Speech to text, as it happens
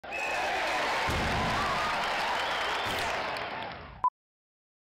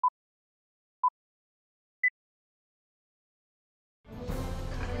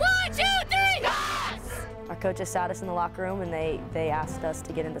coaches sat us in the locker room and they asked us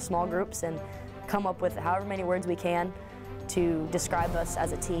to get into small groups and come up with however many words we can to describe us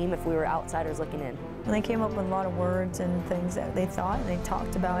as a team if we were outsiders looking in. And they came up with a lot of words and things that they thought, and they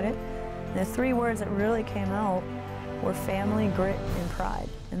talked about it. And the 3 words that really came out were family, grit, and pride.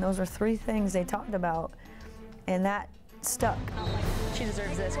 And those were 3 things they talked about, and that stuck. She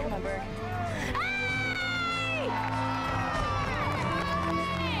deserves this. Come on, Bird.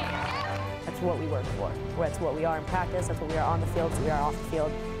 That's what we work for. That's what we are in practice. That's what we are on the field. So we are off the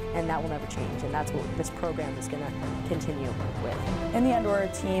field. And that will never change, and that's what this program is going to continue with. In the end, we're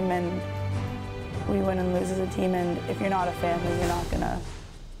a team, and we win and lose as a team, and if you're not a family, you're not going to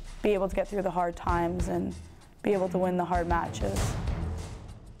be able to get through the hard times and be able to win the hard matches.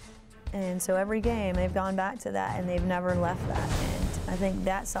 And so every game, they've gone back to that, and they've never left that. And I think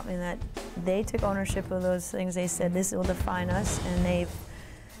that's something that they took ownership of those things. They said, this will define us, and they've,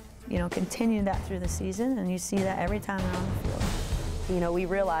 you know, continued that through the season, and you see that every time they're on the field. You know, we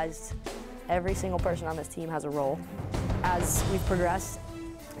realized every single person on this team has a role. As we've progressed,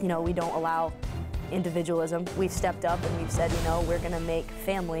 you know, we don't allow individualism. We've stepped up and we've said, you know, we're going to make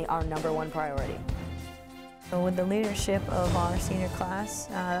family our #1 priority. So with the leadership of our senior class,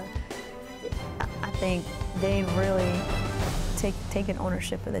 I think they've really taken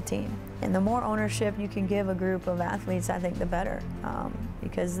ownership of the team. And the more ownership you can give a group of athletes, I think the better,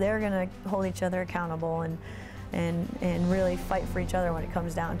 because they're going to hold each other accountable and really fight for each other when it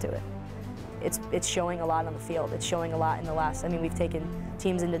comes down to it. It's showing a lot on the field. It's showing a lot in the last, I mean, we've taken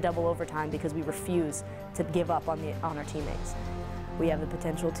teams into double overtime because we refuse to give up on our teammates. We have the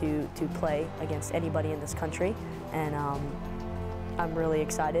potential to play against anybody in this country, and I'm really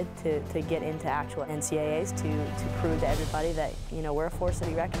excited to get into actual NCAAs to prove to everybody that, you know, we're a force to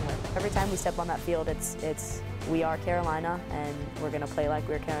be reckoned with. Every time we step on that field, we are Carolina, and we're going to play like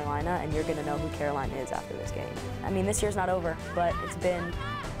we're Carolina, and you're going to know who Carolina is after this game. I mean, this year's not over, but it's been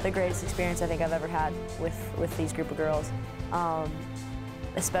the greatest experience I think I've ever had with these group of girls,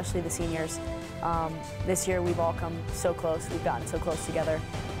 especially the seniors. This year we've all come so close, we've gotten so close together,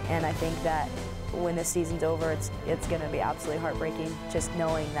 and I think that when this season's over, it's going to be absolutely heartbreaking just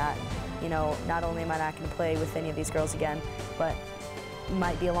knowing that, you know, not only am I not going to play with any of these girls again, but it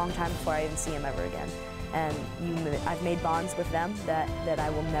might be a long time before I even see them ever again. And I've made bonds with them that I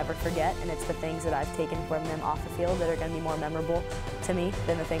will never forget, and it's the things that I've taken from them off the field that are going to be more memorable to me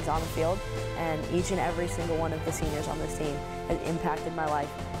than the things on the field. And each and every single one of the seniors on this team has impacted my life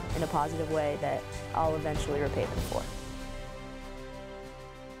in a positive way that I'll eventually repay them for.